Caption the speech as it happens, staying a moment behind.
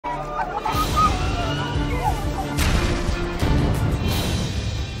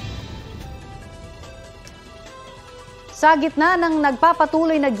Sa gitna ng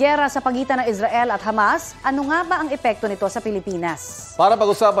nagpapatuloy na giyera sa pagitan ng Israel at Hamas, ano nga ba ang epekto nito sa Pilipinas? Para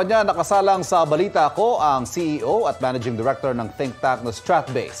pag-usapan niya, nakasalang sa Balita Ko ang CEO at Managing Director ng think tank na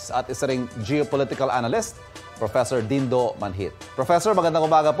Stratbase at isa ring geopolitical analyst, Professor Dindo Manhit. Professor, magandang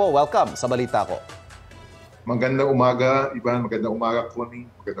umaga po. Welcome sa Balita Ko. Magandang umaga, Ivan. Magandang umaga, Connie.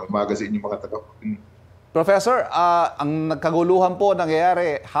 Magandang umaga sa inyong mga taga-Connie. Professor, ang nagkaguluhan po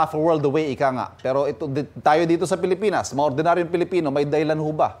nangyayari half a world away, ika nga. Pero tayo dito sa Pilipinas, mga ordinaryong Pilipino, may dahilan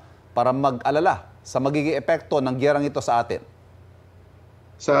ho ba para mag-alala sa magiging epekto ng giyerang ito sa atin?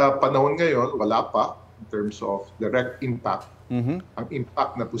 Sa panahon ngayon, wala pa in terms of direct impact. Ang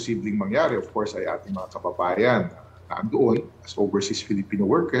impact na posibleng mangyari, of course, ay ating mga kababayan na andoon as overseas Filipino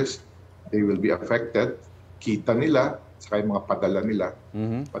workers. They will be affected. Kita nila, saka yung mga padala nila.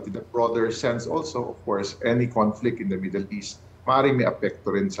 But in the broader sense also, of course, any conflict in the Middle East, maaaring may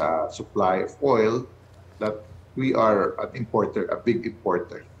apekto rin sa supply of oil that we are an importer, a big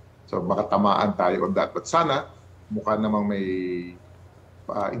importer. So makatamaan tayo on that. But sana, mukha namang may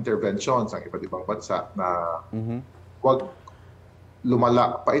interventions ang iba't ibang bansa na wag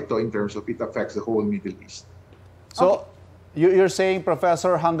lumala pa ito in terms of it affects the whole Middle East. So, you're saying,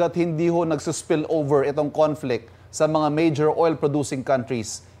 Professor, hanggat hindi ho nagsuspill over itong conflict sa mga major oil-producing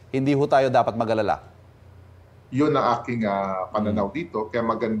countries, hindi ho tayo dapat mag-alala? Yun ang aking pananaw dito. Kaya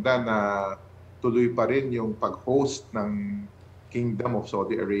maganda na tuloy pa rin yung pag-host ng Kingdom of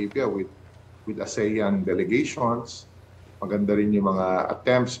Saudi Arabia with ASEAN delegations. Maganda rin yung mga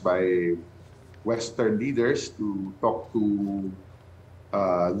attempts by Western leaders to talk to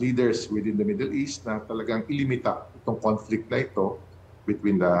leaders within the Middle East na talagang ilimita itong conflict na ito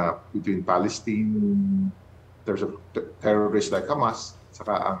between Palestine, there's a terrorist like Hamas,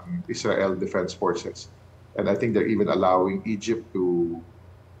 saka ang Israel Defense Forces. And I think they're even allowing Egypt to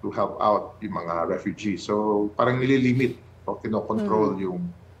help out yung mga refugees. So parang nililimit o kinokontrol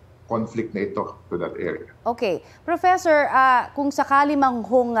yung conflict na ito to that area. Okay. Professor, kung sakali mang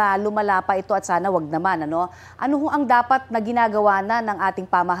lumala pa ito at sana wag naman, ano ang dapat na ginagawa na ng ating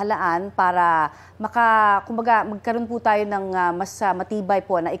pamahalaan para magkaroon po tayo ng mas matibay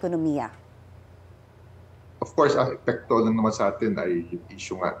po na ekonomiya? Of course, ang epekto lang naman sa atin ay yung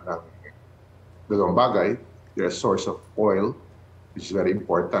issue nga ng dalawang bagay. There's a source of oil, which is very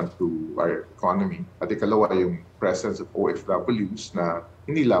important to our economy. At ikalawa, yung presence of OFWs na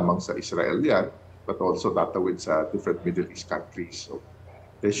hindi lamang sa Israel yan, but also tatawid sa different Middle East countries. So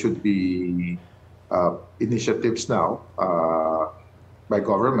there should be initiatives now by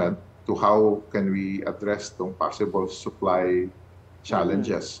government to how can we address itong possible supply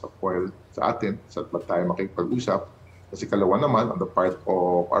challenges of oil sa atin, sa ba't tayo makikipag-usap. Kasi kalawa naman, on the part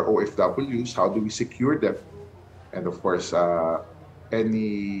of our OFWs, how do we secure them? And of course,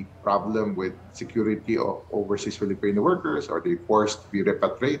 any problem with security of overseas Filipino workers or they forced to be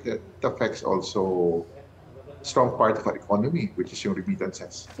repatriated, it affects also strong part of our economy, which is yung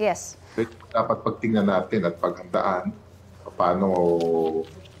remittances. Yes. So, dapat pagtingnan natin at paghandaan paano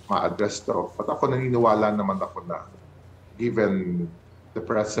ma-address to. But ako naniniwala naman ako na given the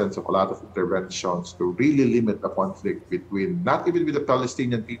presence of a lot of interventions to really limit the conflict between, not even with the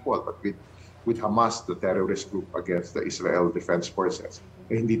Palestinian people, but with Hamas, the terrorist group against the Israel Defense Forces,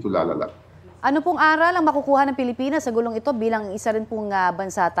 hindi ito lalala. Ano pong aral ang makukuha ng Pilipinas sa gulong ito bilang isa rin pong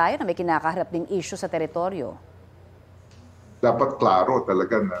bansa tayo na may kinakaharap ding issue sa teritoryo? Dapat klaro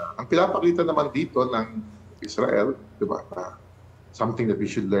talaga na ang pinapakita naman dito ng Israel, di ba, something that we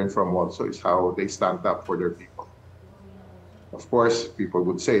should learn from also is how they stand up for their people. Of course, people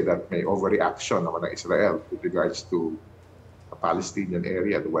would say that may overreaction naman ng Israel with regards to the Palestinian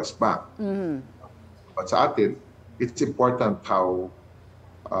area, the West Bank. But sa atin, it's important how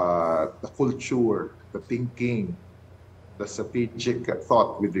the culture, the thinking, the strategic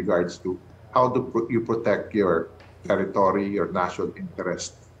thought with regards to how do you protect your territory, your national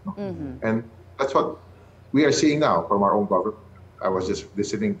interest. No? And that's what we are seeing now from our own government. I was just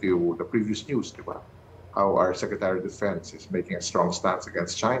listening to the previous news, diba? How our Secretary of Defense is making a strong stance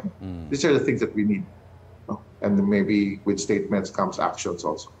against China. These are the things that we need. No? And maybe with statements comes actions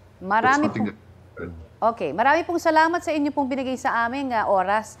also. Marami pong salamat sa inyo pong binigay sa aming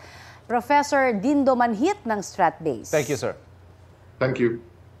oras. Professor Dindo Manhit ng Stratbase. Thank you, sir. Thank you.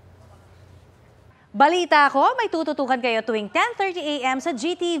 Balita Ko, may tututukan kayo tuwing 10:30 a.m. sa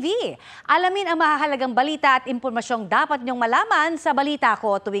GTV. Alamin ang mahahalagang balita at impormasyong dapat niyong malaman sa Balita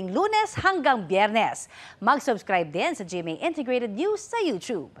Ko tuwing Lunes hanggang Biyernes. Mag-subscribe din sa GMA Integrated News sa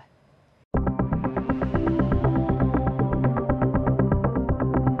YouTube.